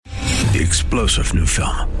The explosive new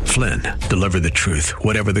film, Flynn, deliver the truth,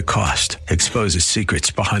 whatever the cost, exposes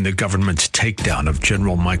secrets behind the government's takedown of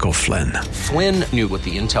General Michael Flynn. Flynn knew what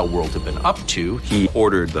the intel world had been up to. He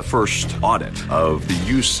ordered the first audit of the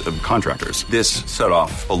use of contractors. This set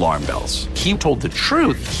off alarm bells. He told the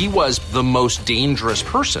truth. He was the most dangerous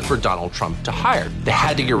person for Donald Trump to hire. They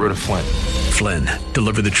had to get rid of Flynn. Flynn,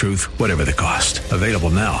 deliver the truth, whatever the cost. Available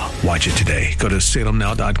now. Watch it today. Go to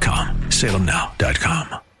salemnow.com.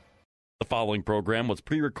 salemnow.com. The following program was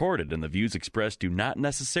pre-recorded, and the views expressed do not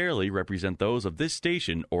necessarily represent those of this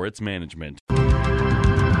station or its management. We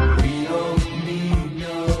don't need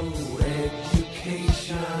no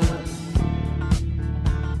education.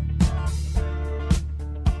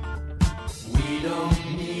 We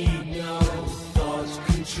don't need no thought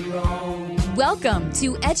control. Welcome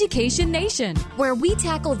to Education Nation, where we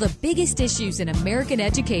tackle the biggest issues in American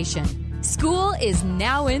education. School is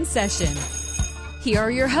now in session. Here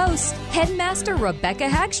are your hosts, Headmaster Rebecca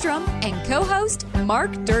Hagstrom and co-host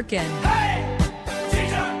Mark Durkin. Hey,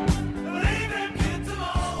 teacher, believe in kids of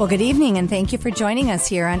all. Well, good evening, and thank you for joining us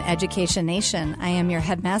here on Education Nation. I am your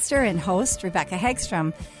headmaster and host, Rebecca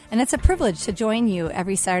Hagstrom, and it's a privilege to join you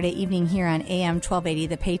every Saturday evening here on AM 1280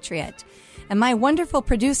 The Patriot. And my wonderful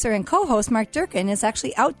producer and co-host, Mark Durkin, is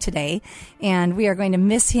actually out today, and we are going to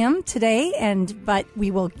miss him today, but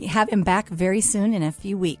we will have him back very soon in a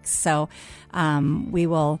few weeks. So we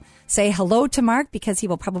will say hello to Mark because he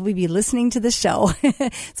will probably be listening to the show.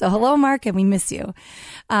 So hello, Mark, and we miss you.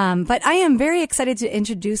 But I am very excited to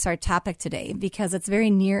introduce our topic today because it's very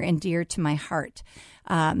near and dear to my heart.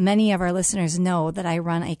 Many of our listeners know that I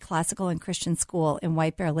run a classical and Christian school in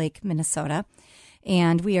White Bear Lake, Minnesota.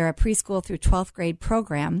 And we are a preschool through 12th grade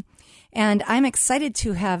program. And I'm excited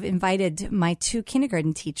to have invited my two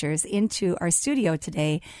kindergarten teachers into our studio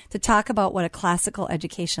today to talk about what a classical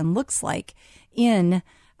education looks like in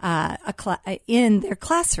their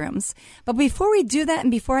classrooms. But before we do that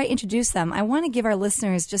and before I introduce them, I want to give our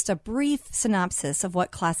listeners just a brief synopsis of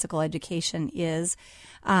what classical education is.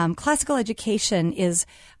 Classical education is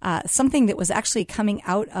something that was actually coming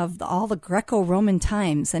out of all the Greco-Roman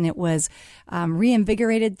times, and it was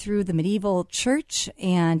reinvigorated through the medieval church,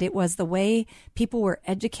 and it was the way people were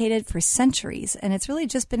educated for centuries. And it's really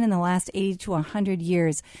just been in the last 80 to 100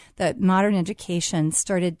 years that modern education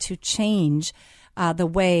started to change the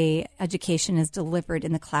way education is delivered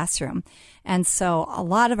in the classroom. And so a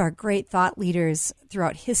lot of our great thought leaders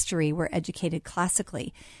throughout history were educated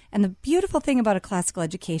classically. And the beautiful thing about a classical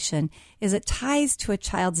education is it ties to a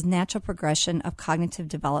child's natural progression of cognitive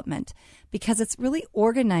development because it's really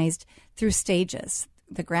organized through stages.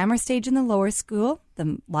 The grammar stage in the lower school,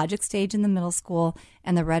 the logic stage in the middle school,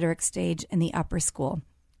 and the rhetoric stage in the upper school.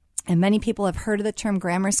 And many people have heard of the term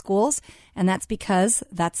grammar schools, and that's because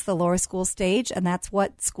that's the lower school stage, and that's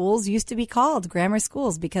what schools used to be called, grammar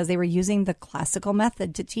schools, because they were using the classical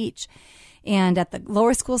method to teach. And at the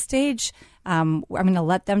lower school stage, I'm going to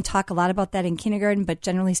let them talk a lot about that in kindergarten, but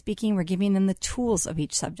generally speaking, we're giving them the tools of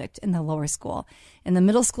each subject in the lower school. In the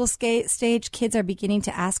middle school stage, kids are beginning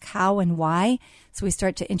to ask how and why, so we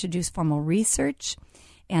start to introduce formal research,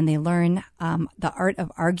 and they learn the art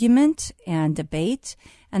of argument and debate.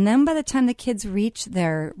 And then by the time the kids reach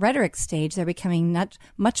their rhetoric stage, they're becoming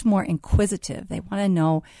much more inquisitive. They want to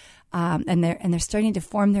know, and they're starting to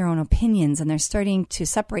form their own opinions, and they're starting to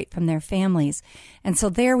separate from their families. And so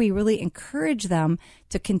there we really encourage them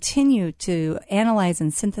to continue to analyze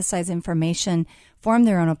and synthesize information, form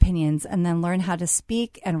their own opinions, and then learn how to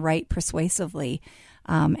speak and write persuasively.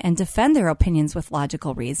 And defend their opinions with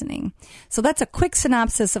logical reasoning. So that's a quick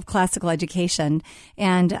synopsis of classical education.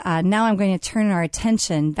 And now I'm going to turn our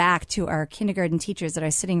attention back to our kindergarten teachers that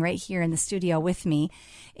are sitting right here in the studio with me.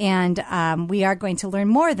 And we are going to learn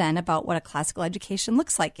more then about what a classical education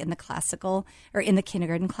looks like in the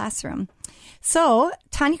kindergarten classroom. So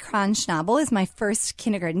Tanya Kronschnabel is my first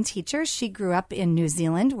kindergarten teacher. She grew up in New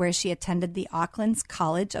Zealand, where she attended the Auckland's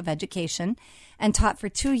College of Education and taught for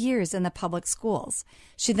 2 years in the public schools.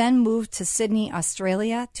 She then moved to Sydney,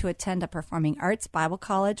 Australia to attend a performing arts Bible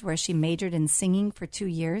college where she majored in singing for 2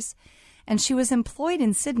 years. And she was employed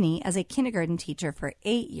in Sydney as a kindergarten teacher for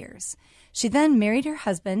 8 years. She then married her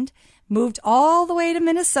husband, moved all the way to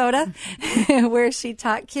Minnesota, where she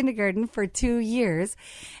taught kindergarten for 2 years.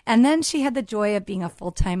 And then she had the joy of being a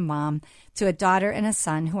full-time mom to a daughter and a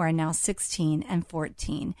son who are now 16 and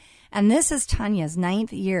 14. And this is Tanya's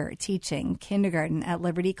 9th year teaching kindergarten at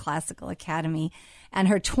Liberty Classical Academy and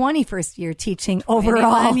her 21st year teaching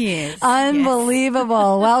overall.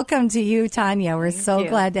 Unbelievable. Yes. Welcome to you, Tanya. We're so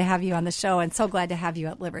glad to have you on the show and so glad to have you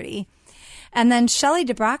at Liberty. And then Shelley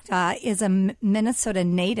DeBrachta is a Minnesota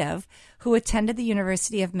native who attended the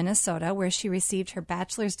University of Minnesota, where she received her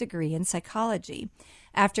bachelor's degree in psychology.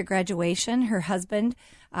 After graduation, her husband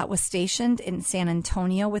was stationed in San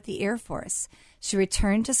Antonio with the Air Force. She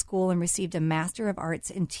returned to school and received a Master of Arts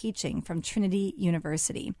in Teaching from Trinity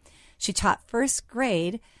University. She taught first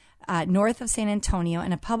grade north of San Antonio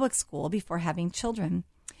in a public school before having children.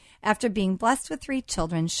 After being blessed with 3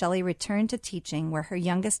 children, Shelley returned to teaching when her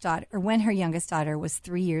youngest daughter was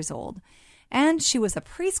 3 years old. And she was a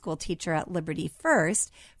preschool teacher at Liberty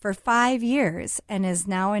First for 5 years and is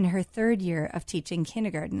now in her 3rd year of teaching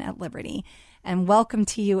kindergarten at Liberty. And welcome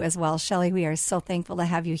to you as well, Shelley. We are so thankful to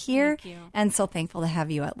have you here. Thank you. And so thankful to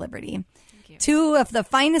have you at Liberty. Thank you. 2 of the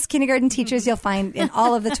finest kindergarten teachers you'll find in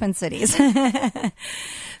all of the Twin Cities.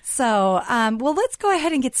 So, well, let's go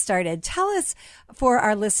ahead and get started. Tell us, for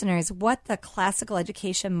our listeners, what the classical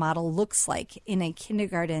education model looks like in a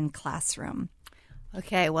kindergarten classroom.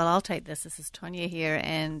 Okay, well, I'll take this. This is Tonya here,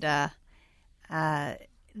 and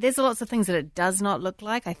there's lots of things that it does not look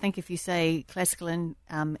like. I think if you say classical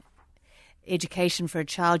education for a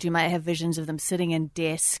child, you might have visions of them sitting in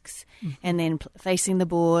desks and then facing the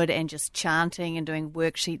board and just chanting and doing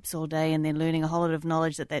worksheets all day and then learning a whole lot of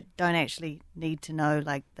knowledge that they don't actually need to know,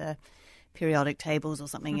 like the periodic tables or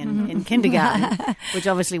something in kindergarten, which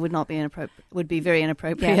obviously would be very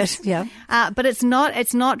inappropriate. Yes, yeah. But it's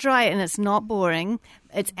not dry and it's not boring.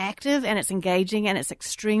 It's active and it's engaging and it's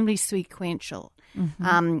extremely sequential.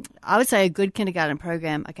 I would say a good kindergarten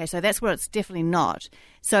program, okay, so that's where it's definitely not.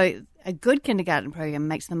 So a good kindergarten program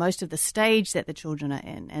makes the most of the stage that the children are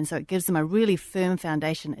in, and so it gives them a really firm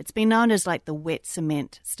foundation. It's been known as like the wet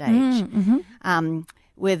cement stage,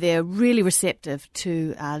 where they're really receptive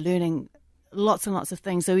to learning lots and lots of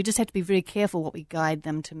things. So we just have to be very careful what we guide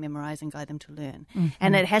them to memorize and guide them to learn.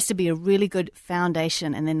 And it has to be a really good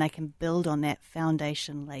foundation, and then they can build on that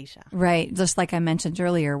foundation later. Right. Just like I mentioned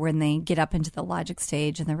earlier, when they get up into the logic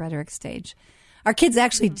stage and the rhetoric stage. Our kids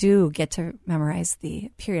actually do get to memorize the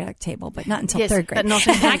periodic table, but not until 3rd grade. But not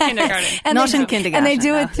in kindergarten. Not in kindergarten. And they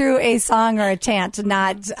do it through a song or a chant,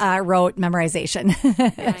 not rote memorization.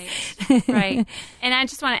 Right. And I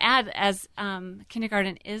just want to add, as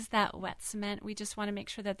kindergarten is that wet cement, we just want to make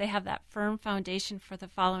sure that they have that firm foundation for the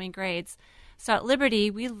following grades. So at Liberty,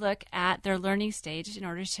 we look at their learning stage in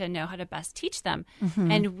order to know how to best teach them.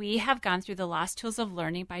 And we have gone through The Lost Tools of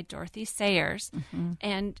Learning by Dorothy Sayers.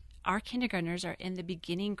 And our kindergartners are in the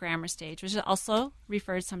beginning grammar stage, which is also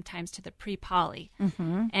referred sometimes to the pre-poly.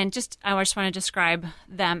 And I just want to describe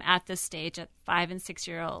them at this stage at 5 and 6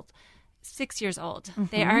 years old.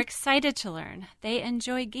 They are excited to learn. They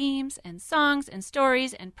enjoy games and songs and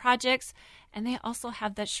stories and projects, and they also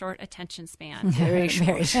have that short attention span. Very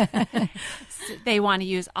short. So they want to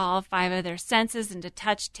use all 5 of their senses and to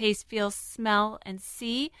touch, taste, feel, smell, and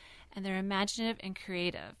see, and they're imaginative and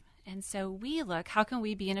creative. And so we look, how can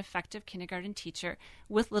we be an effective kindergarten teacher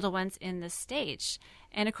with little ones in this stage?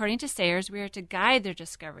 And according to Sayers, we are to guide their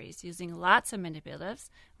discoveries using lots of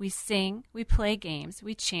manipulatives. We sing, we play games,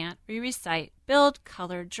 we chant, we recite, build,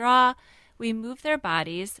 color, draw. We move their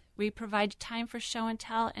bodies. We provide time for show and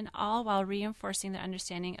tell, and all while reinforcing their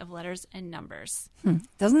understanding of letters and numbers.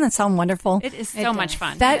 Doesn't that sound wonderful? It is so much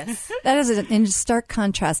fun. That is in stark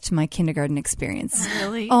contrast to my kindergarten experience.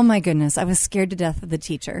 Really? Oh, my goodness. I was scared to death of the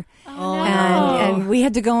teacher. Oh, no. And we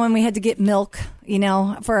had to go and we had to get milk,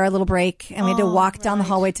 for our little break. And we had to walk down the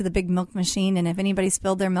hallway to the big milk machine. And if anybody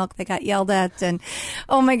spilled their milk, they got yelled at. And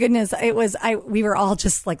oh, my goodness. We were all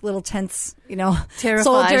just like little tense, Terrified.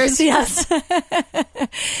 soldiers. Yes.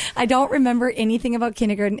 I don't remember anything about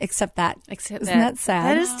kindergarten except that. Isn't that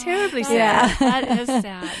sad? That is terribly sad. Yeah. That is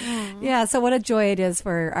sad. Yeah, so what a joy it is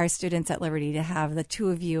for our students at Liberty to have the 2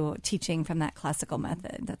 of you teaching from that classical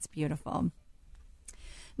method. That's beautiful.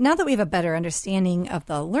 Now that we have a better understanding of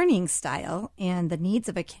the learning style and the needs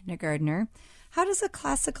of a kindergartner, how does a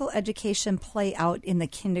classical education play out in the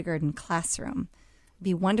kindergarten classroom? It'd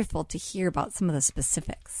be wonderful to hear about some of the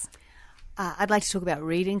specifics. I'd like to talk about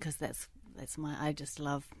reading because I just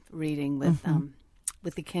love reading with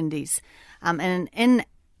the kindies. And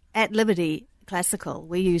at Liberty Classical,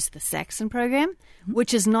 we use the Saxon program,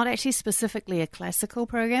 which is not actually specifically a classical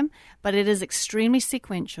program, but it is extremely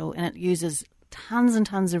sequential and it uses tons and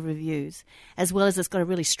tons of reviews, as well as it's got a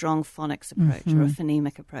really strong phonics approach or a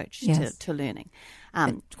phonemic approach to learning.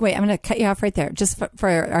 Wait, I'm going to cut you off right there. Just for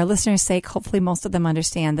our listeners' sake, hopefully most of them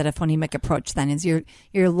understand that a phonemic approach then is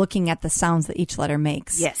you're looking at the sounds that each letter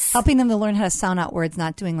makes. Yes. Helping them to learn how to sound out words,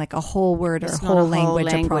 not doing like a whole word or whole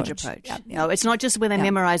language approach. Yep. No, it's not just where they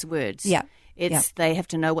memorize words. Yeah. They have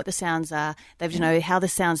to know what the sounds are. They have to know how the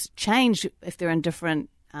sounds change if they're in different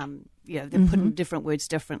they're putting different words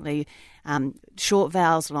differently, short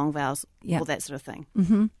vowels, long vowels, all that sort of thing.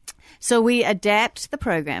 Mm-hmm. So we adapt the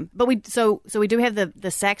program, but we do have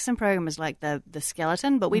the Saxon program is like the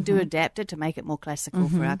skeleton, but we do adapt it to make it more classical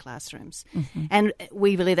for our classrooms, and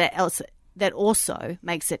we believe that also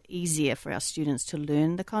makes it easier for our students to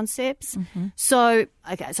learn the concepts. So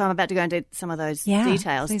I'm about to go into some of those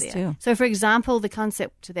details there. Do. So, for example, one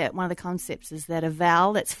of the concepts is that a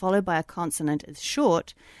vowel that's followed by a consonant is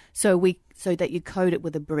short, so that you code it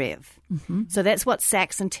with a brev. So that's what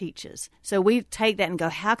Saxon teaches. So we take that and go,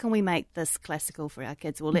 how can we make this classical for our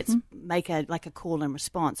kids? Well, let's make a call and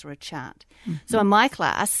response or a chant. So in my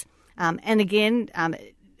class, and again,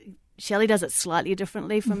 Shelley does it slightly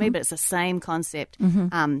differently from me, but it's the same concept.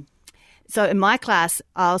 So in my class,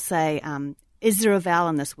 I'll say, is there a vowel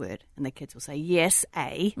in this word? And the kids will say, yes,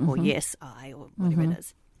 A, or yes, I, or whatever it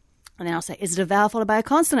is. And then I'll say, is it a vowel followed by a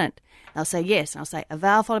consonant? And they'll say, yes. And I'll say, a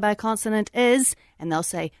vowel followed by a consonant is, and they'll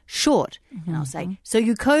say, short. And I'll say, so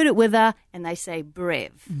you code it with a, and they say, brev.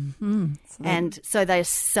 And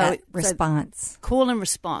so response. Call and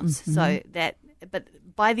response. So that, but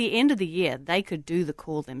by the end of the year, they could do the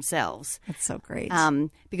call themselves. That's so great.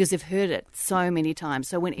 Because they've heard it so many times.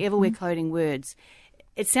 So whenever we're coding words,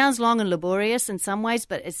 it sounds long and laborious in some ways,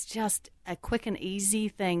 but it's just a quick and easy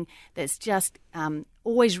thing that's just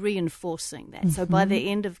always reinforcing that. So by the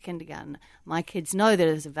end of kindergarten, my kids know that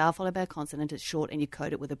there's a vowel followed by a consonant, it's short, and you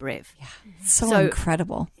code it with a brev. Yeah, so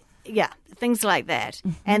incredible. Yeah, things like that.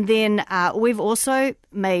 And then we've also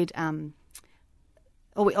made...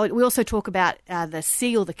 we also talk about the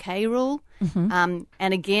C or the K rule. And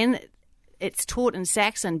again, it's taught in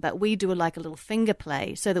Saxon, but we do like a little finger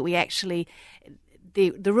play so that we actually...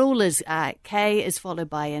 The rule is K is followed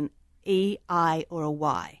by an E, I, or a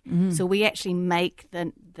Y. So we actually make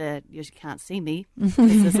you can't see me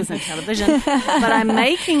because this isn't television, but I'm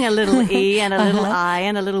making a little E and a little I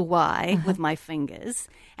and a little Y with my fingers.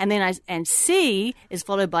 And then and C is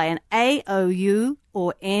followed by an A, O, U,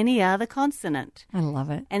 or any other consonant. I love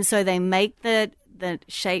it. And so they make the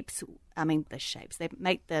shapes. They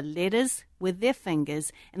make the letters with their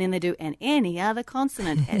fingers, and then they do any other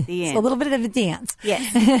consonant at the end. It's a little bit of a dance.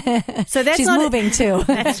 Yes. So that's She's moving too.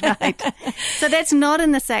 That's right. So that's not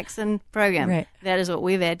in the Saxon program. Right. That is what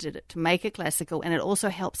we've added it to make it classical, and it also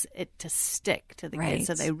helps it to stick to the kids,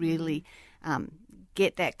 so they really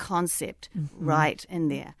get that concept right in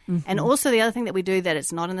there. And also the other thing that we do that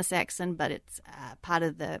it's not in the Saxon, but it's part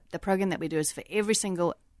of the program that we do is for every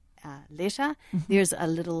single letter, there's a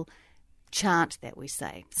little chant that we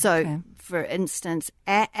say. So, for instance,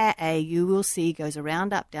 A, you will see goes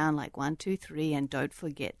around, up, down, like 1, 2, 3, and don't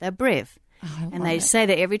forget the brev. And they say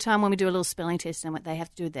that every time when we do a little spelling test, and they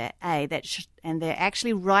have to do that A, and they're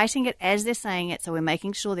actually writing it as they're saying it. So we're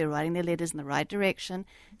making sure they're writing their letters in the right direction,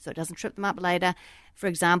 so it doesn't trip them up later. For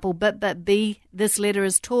example, but B, this letter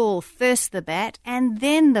is tall. First the bat, and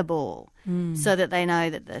then the ball, so that they know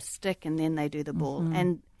that the stick, and then they do the ball,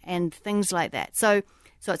 and things like that. So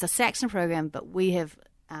it's a Saxon program, but we have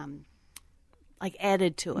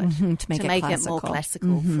added to it to make it more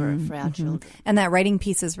classical for our children. And that writing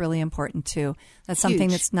piece is really important too. That's something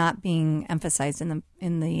that's not being emphasized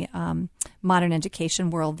in the modern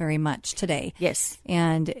education world very much today. Yes,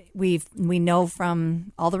 and we know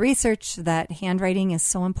from all the research that handwriting is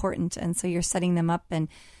so important, and so you're setting them up and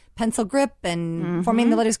pencil grip and forming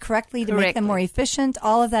the letters correctly to make them more efficient.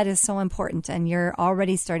 All of that is so important, and you're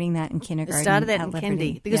already starting that in kindergarten. Started that in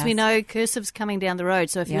kindy because we know cursive's coming down the road.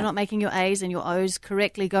 So if you're not making your A's and your O's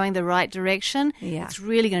correctly going the right direction, it's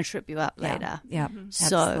really going to trip you up later. Yeah,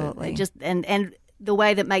 so absolutely. And the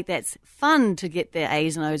way that make that fun to get their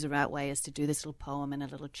A's and O's the right way is to do this little poem and a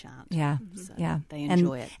little chant. So they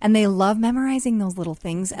enjoy it. And they love memorizing those little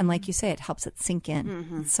things. And like you say, it helps it sink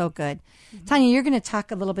in. It's so good. Tanya, you're going to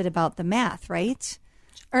talk a little bit about the math, right?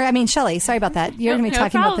 Or, I mean, Shelley, sorry about that. You're going to be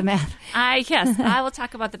talking about the math. Yes, I will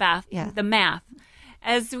talk about the math. Yeah. The math.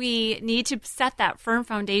 As we need to set that firm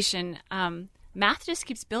foundation, math just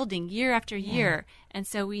keeps building year after year. And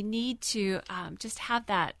so we need to just have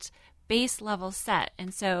that base level set.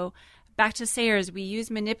 And so back to Sayers, we use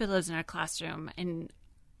manipulatives in our classroom in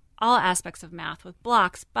all aspects of math with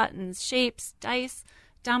blocks, buttons, shapes, dice,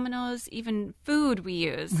 dominoes, even food we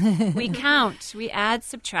use. We count, we add,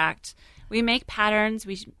 subtract, we make patterns,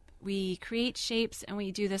 we create shapes, and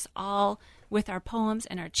we do this all with our poems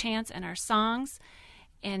and our chants and our songs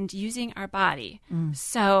and using our body.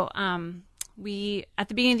 So we at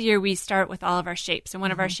the beginning of the year, we start with all of our shapes, and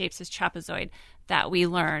one of our shapes is trapezoid that we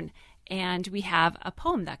learn. And we have a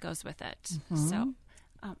poem that goes with it. So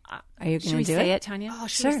Are you Should going we to do say it? it, Tanya? Oh,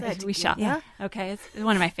 Sure. sure. We shall. Yeah. Okay, it's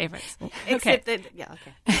one of my favorites. Except Okay. that, yeah,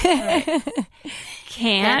 okay.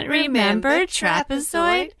 Can't remember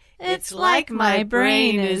trapezoid? It's like my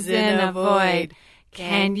brain is in a void.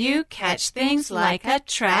 Can you catch things like a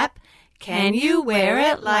trap? Can you wear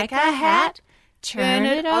it like a hat? Turn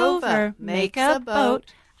it over, make a boat.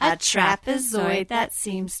 A trapezoid that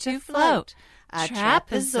seems to float. A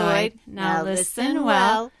trapezoid, now listen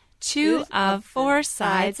well. 2 of 4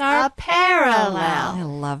 sides are parallel. I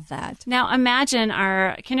love that. Now imagine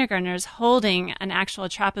our kindergartners holding an actual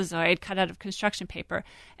trapezoid cut out of construction paper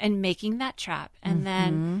and making that trap, and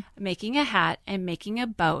then making a hat and making a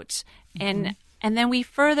boat, and then we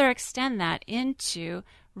further extend that into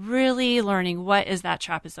really learning what is that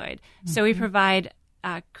trapezoid. So we provide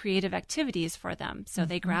creative activities for them. So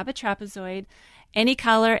they grab a trapezoid, any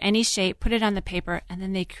color, any shape, put it on the paper, and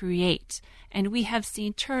then they create. And we have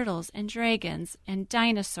seen turtles and dragons and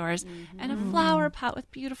dinosaurs and a flower pot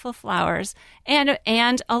with beautiful flowers, and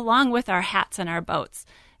along with our hats and our boats.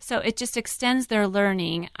 So it just extends their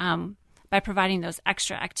learning by providing those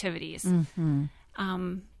extra activities.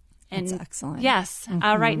 That's excellent. Yes.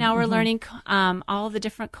 Right now we're learning all the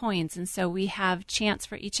different coins. And so we have chants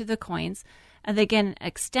for each of the coins. And again,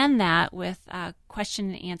 extend that with a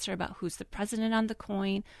question and answer about who's the president on the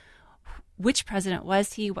coin, which president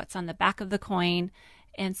was he, what's on the back of the coin.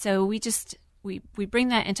 And so we bring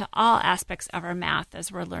that into all aspects of our math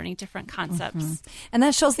as we're learning different concepts. And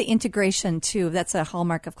that shows the integration too. That's a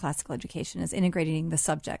hallmark of classical education, is integrating the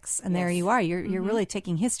subjects. And there you are. You're really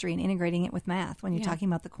taking history and integrating it with math when you're talking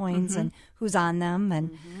about the coins and who's on them.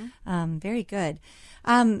 And very good.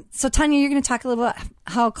 So Tanya, you're going to talk a little about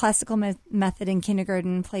how classical method in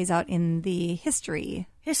kindergarten plays out in the history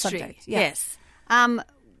subject. Yeah. Yes.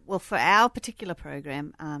 Well, for our particular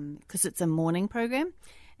program, because it's a morning program,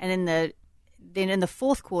 and then in the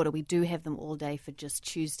fourth quarter, we do have them all day for just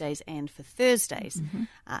Tuesdays and for Thursdays.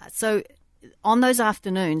 So on those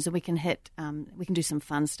afternoons, we can do some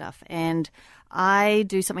fun stuff. And I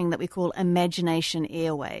do something that we call Imagination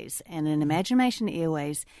Airways. And in Imagination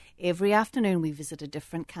Airways, every afternoon we visit a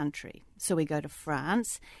different country. So we go to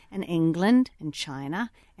France and England and China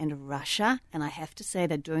and Russia. And I have to say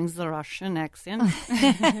that doing the Russian accent was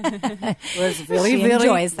She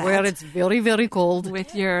enjoys that. where it's very, very cold.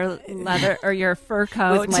 With your leather or your fur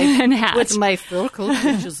coat With my, and hat. with my fur coat,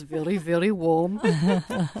 which is very, very warm.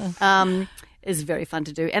 Is very fun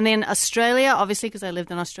to do. And then Australia, obviously, because I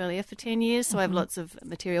lived in Australia for 10 years, so I have lots of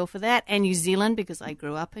material for that. And New Zealand, because I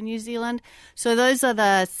grew up in New Zealand. So those are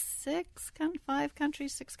the 6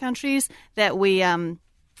 countries that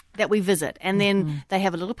we visit. And then they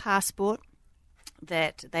have a little passport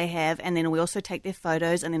that they have, and then we also take their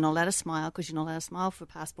photos, and they're not allowed to smile because you're not allowed to smile for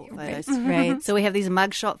passport photos. Right. So we have these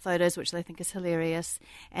mugshot photos, which they think is hilarious,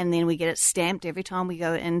 and then we get it stamped every time we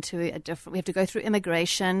go into we have to go through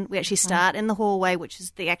immigration. We actually start in the hallway, which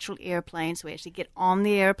is the actual airplane, so we actually get on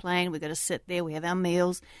the airplane. We've got to sit there. We have our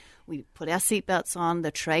meals. We put our seatbelts on.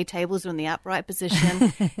 The tray tables are in the upright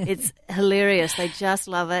position. It's hilarious. They just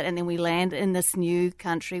love it. And then we land in this new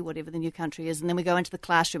country, whatever the new country is, and then we go into the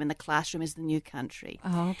classroom, and the classroom is the new country.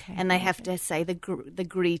 Oh, okay. And they have to say the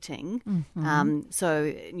greeting.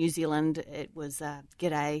 So New Zealand, it was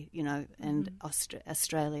g'day, and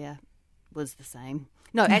Australia was the same.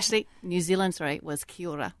 No, actually, New Zealand, was kia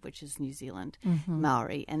ora, which is New Zealand,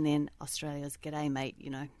 Maori, and then Australia's g'day, mate,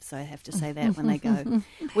 so I have to say that when they go.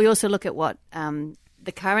 We also look at what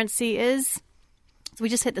the currency is. So we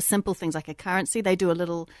just hit the simple things like a currency. They do a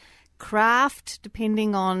little craft,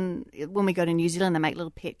 depending on when we go to New Zealand, they make little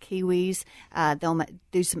pet kiwis. They'll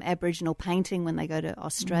do some Aboriginal painting when they go to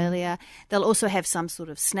Australia. They'll also have some sort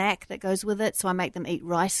of snack that goes with it. So I make them eat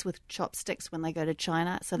rice with chopsticks when they go to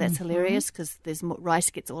China. So that's hilarious because rice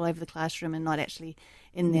gets all over the classroom and not actually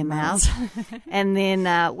in their mouths. And then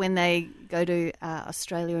when they go to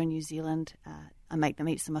Australia and New Zealand, I make them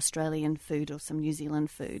eat some Australian food or some New Zealand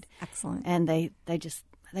food. Excellent. And they just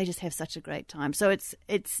have such a great time. So it's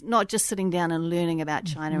not just sitting down and learning about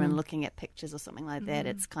China and looking at pictures or something like that.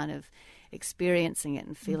 It's kind of experiencing it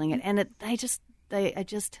and feeling it. And they are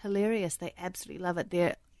just hilarious. They absolutely love it.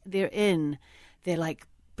 They're like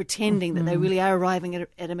pretending that they really are arriving at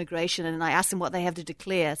immigration, and I ask them what they have to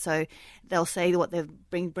declare. So they'll say what they're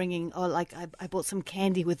bringing. Oh, like I brought some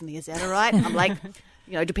candy with me. Is that all right? I'm like,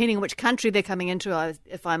 depending on which country they're coming into,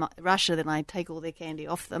 if I'm Russia, then I take all their candy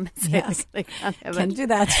off them. So yes, they can't have can it. do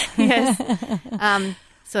that. Yes.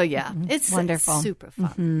 So, yeah, it's wonderful. It's super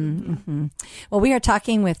fun. Well, we are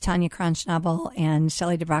talking with Tanya Kronschnabel and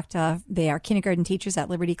Shelley DeBrachta. They are kindergarten teachers at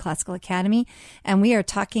Liberty Classical Academy, and we are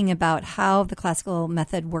talking about how the classical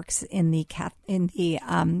method works in the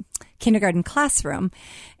kindergarten classroom.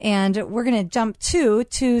 And we're going to jump to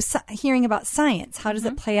hearing about science. How does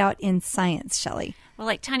it play out in science, Shelley? Well,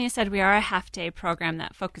 like Tanya said, we are a half-day program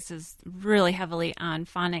that focuses really heavily on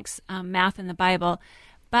phonics, math, and the Bible.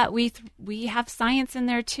 But we have science in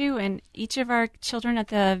there, too. And each of our children at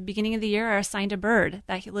the beginning of the year are assigned a bird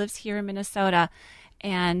that lives here in Minnesota.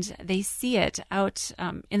 And they see it out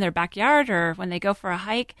in their backyard or when they go for a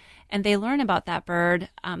hike. And they learn about that bird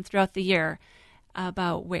throughout the year,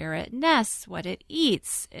 about where it nests, what it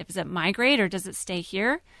eats, does it migrate or does it stay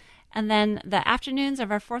here? And then the afternoons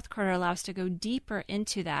of our fourth quarter allow us to go deeper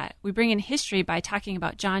into that. We bring in history by talking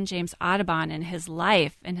about John James Audubon and his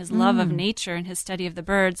life and his love of nature and his study of the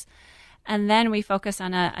birds. And then we focus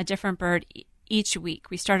on a different bird each week.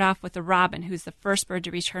 We start off with the robin, who's the first bird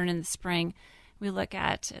to return in the spring. We look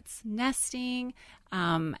at its nesting,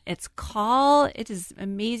 its call. It is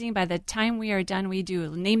amazing. By the time we are done, we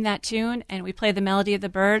do name that tune and we play the melody of the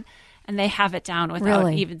bird, and they have it down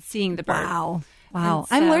without even seeing the bird. Wow.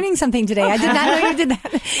 I'm learning something today. I did not know you did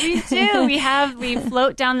that. We do. We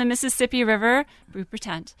float down the Mississippi River. We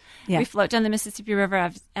pretend. Yeah. We float down the Mississippi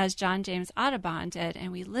River as John James Audubon did,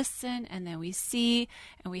 and we listen, and then we see,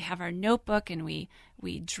 and we have our notebook, and we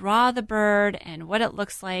draw the bird and what it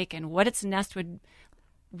looks like and what its nest would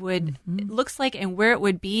looks like and where it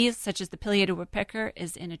would be, such as the pileated woodpecker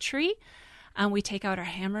is in a tree. We take out our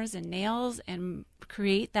hammers and nails and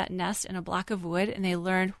create that nest in a block of wood, and they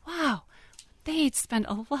learn, wow, they spend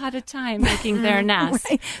a lot of time making their nest.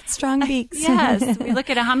 Right. Strong beaks. Yes. We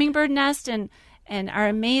look at a hummingbird nest and are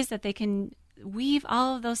amazed that they can weave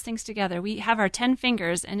all of those things together. We have our 10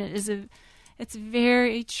 fingers, and it's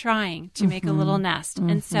very trying to make a little nest.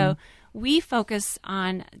 And so we focus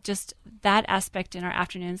on just that aspect in our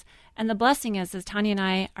afternoons. And the blessing is Tanya and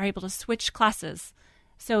I are able to switch classes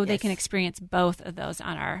so they can experience both of those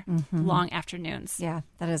on our long afternoons. Yeah,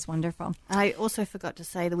 that is wonderful. I also forgot to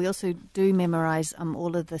say that we also do memorize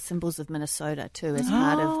all of the symbols of Minnesota too, as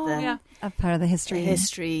part of the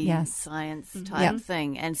history science type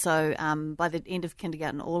thing. And so by the end of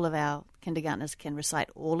kindergarten, all of our kindergartners can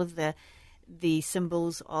recite all of the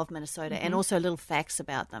symbols of Minnesota and also little facts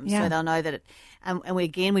about them. So they'll know that and we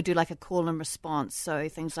do like a call and response. So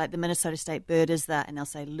things like the Minnesota state bird is the, and they'll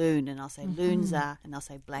say loon, and I'll say loons are, and they'll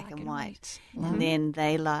say black and white. And then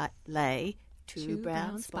they lay two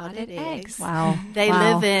brown spotted eggs. Wow. They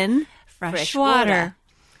live in fresh water.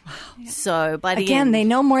 Wow. So by the end, they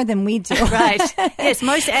know more than we do. Right. Yes,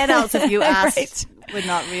 most adults, if you ask, would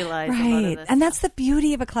not realize a lot of this. And that's the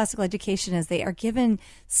beauty of a classical education, is they are given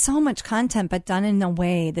so much content, but done in a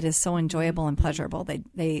way that is so enjoyable and pleasurable.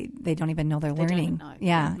 They don't even know they're learning. Don't know.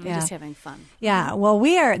 Yeah. We're just having fun. Yeah. Well,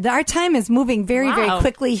 our time is moving very, very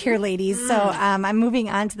quickly here, ladies. So I'm moving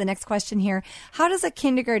on to the next question here. How does a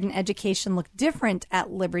kindergarten education look different at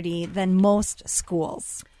Liberty than most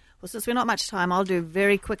schools? Well, since we're not much time, I'll do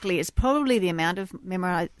very quickly. It's probably the amount of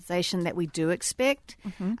memorization that we do expect,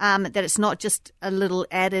 that it's not just a little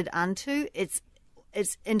added unto, it's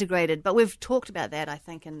integrated. But we've talked about that, I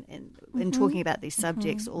think, in talking about these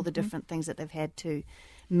subjects, all the different things that they've had to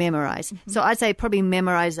memorize. So I'd say probably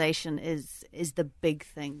memorization is the big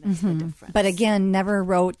thing that's the difference. But again, never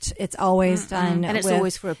rote. It's always done. And it's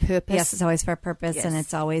always for a purpose. Yes, it's always for a purpose. Yes. And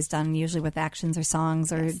it's always done usually with actions or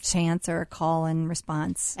songs or chants or a call and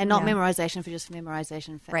response. And not memorization for just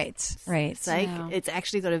memorization right. sake. No. It's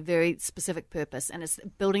actually got a very specific purpose. And it's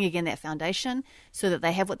building, again, that foundation so that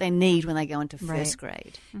they have what they need when they go into first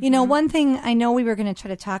grade. You know, one thing I know we were going to try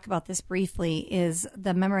to talk about this briefly is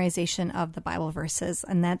the memorization of the Bible verses.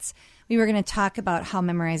 And we were going to talk about how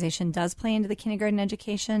memorization does play into the kindergarten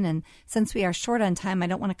education. And since we are short on time, I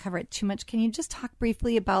don't want to cover it too much. Can you just talk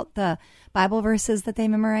briefly about the Bible verses that they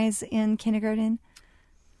memorize in kindergarten?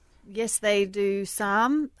 Yes, they do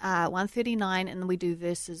Psalm 139, and we do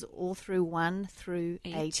verses all through 1 through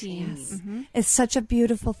 18. Yes. It's such a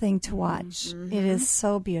beautiful thing to watch. It is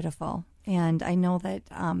so beautiful. And I know that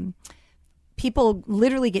people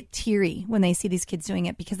literally get teary when they see these kids doing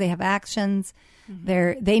it because they have actions.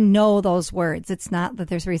 They know those words. It's not that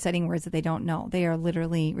they're reciting words that they don't know. They are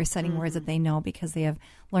literally reciting words that they know because they have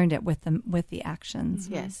learned it with the actions.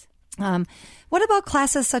 Yes. What about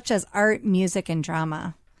classes such as art, music, and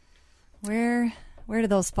drama? Where do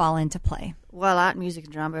those fall into play? Well, art, music,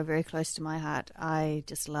 and drama are very close to my heart. I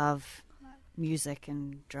just love music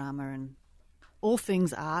and drama and all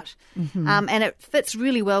things art. And it fits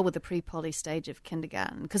really well with the pre-poly stage of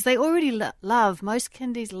kindergarten because they already most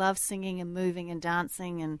kindies love singing and moving and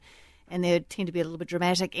dancing, and they tend to be a little bit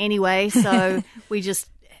dramatic anyway, so we just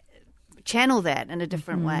channel that in a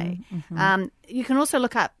different way. You can also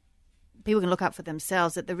people can look up for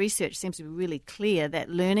themselves that the research seems to be really clear that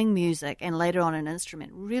learning music and later on an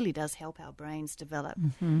instrument really does help our brains develop.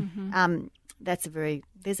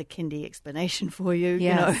 There's a kindy explanation for you,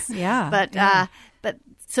 Yes, you know. yeah. But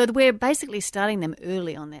so we're basically starting them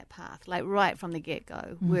early on that path, like right from the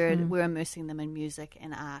get-go. We're immersing them in music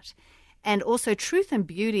and art. And also truth and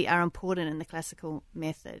beauty are important in the classical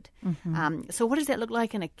method. So what does that look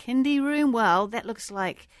like in a kindy room? Well, that looks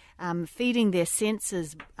like feeding their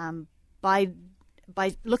senses by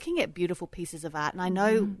looking at beautiful pieces of art. And I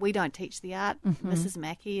know we don't teach the art, Mrs.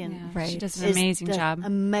 Mackey, and she does an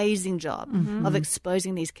amazing job of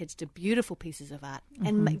exposing these kids to beautiful pieces of art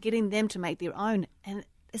and getting them to make their own. And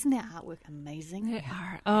isn't their artwork amazing? They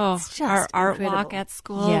are. Oh, our art walk at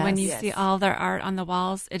school, when you see all their art on the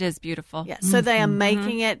walls, it is beautiful. Yeah, so they are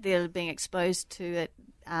making it, they're being exposed to it.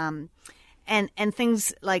 And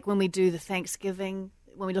things like when we do the Thanksgiving,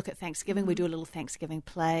 when we look at Thanksgiving, we do a little Thanksgiving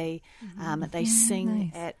play. They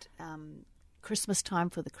sing at Christmas time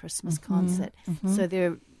for the Christmas concert. So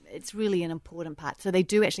it's really an important part. So they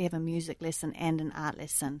do actually have a music lesson and an art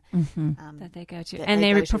lesson that they go to, and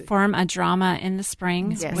they perform a drama in the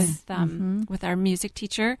spring with our music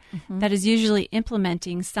teacher that is usually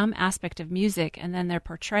implementing some aspect of music, and then they're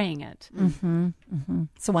portraying it.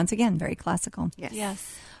 So once again, very classical.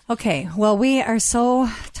 Yes. Okay, well, we are so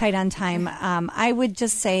tight on time. I would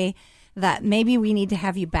just say that maybe we need to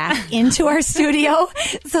have you back into our studio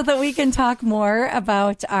so that we can talk more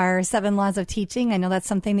about our 7 laws of teaching. I know that's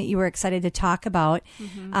something that you were excited to talk about.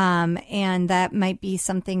 And that might be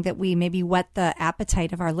something that we maybe whet the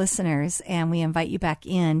appetite of our listeners, and we invite you back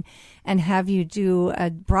in and have you do a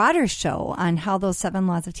broader show on how those 7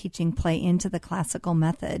 laws of teaching play into the classical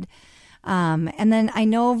method. And then I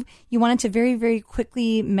know you wanted to very, very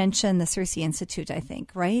quickly mention the Circe Institute, I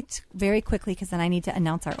think, right? Very quickly, because then I need to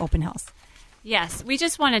announce our open house. Yes, we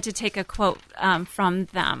just wanted to take a quote from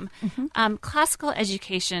them. Classical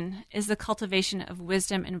education is the cultivation of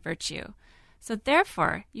wisdom and virtue. So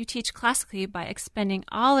therefore, you teach classically by expending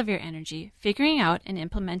all of your energy, figuring out and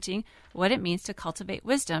implementing what it means to cultivate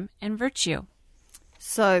wisdom and virtue.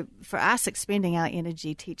 So for us, expending our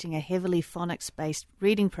energy teaching a heavily phonics-based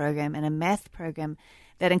reading program and a math program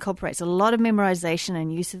that incorporates a lot of memorization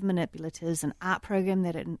and use of manipulatives, an art program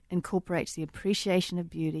that incorporates the appreciation of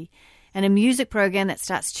beauty, and a music program that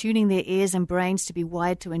starts tuning their ears and brains to be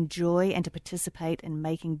wired to enjoy and to participate in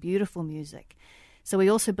making beautiful music. So we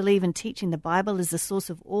also believe in teaching the Bible as the source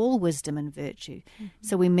of all wisdom and virtue.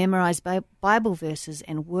 So we memorize Bible verses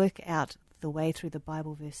and work out the way through the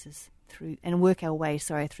Bible verses. Work our way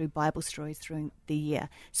through Bible stories through the year.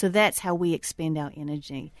 So that's how we expend our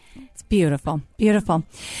energy. It's beautiful, beautiful.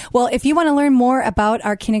 Well, if you want to learn more about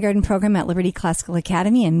our kindergarten program at Liberty Classical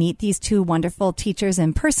Academy and meet these 2 wonderful teachers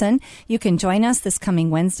in person, you can join us this coming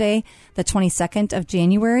Wednesday, the 22nd of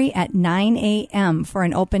January at 9 a.m. for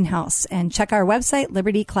an open house. And check our website,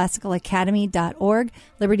 libertyclassicalacademy.org,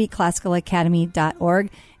 libertyclassicalacademy.org,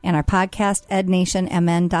 and our podcast,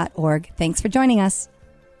 ednationmn.org. Thanks for joining us.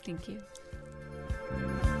 Thank you.